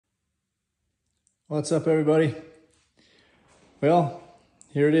What's up, everybody? Well,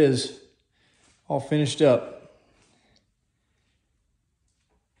 here it is, all finished up.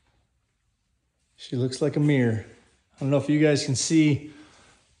 She looks like a mirror. I don't know if you guys can see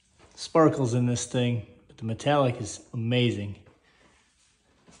sparkles in this thing, but the metallic is amazing.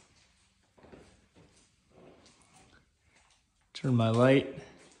 Turn my light.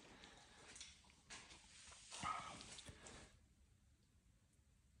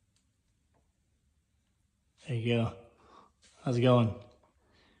 There you go. How's it going?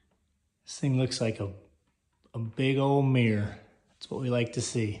 This thing looks like a big old mirror. That's what we like to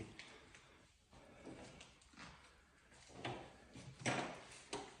see.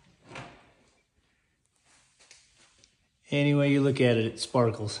 Any way you look at it, it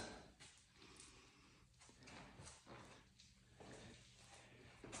sparkles.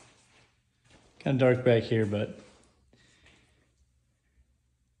 Kind of dark back here, but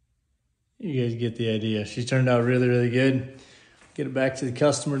you guys get the idea. She turned out really, really good. Get it back to the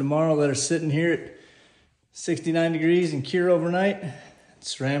customer tomorrow. Let her sit in here at 69 degrees and cure overnight.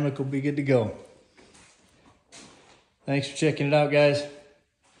 Ceramic will be good to go. Thanks for checking it out, guys.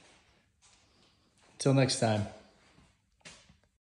 Until next time.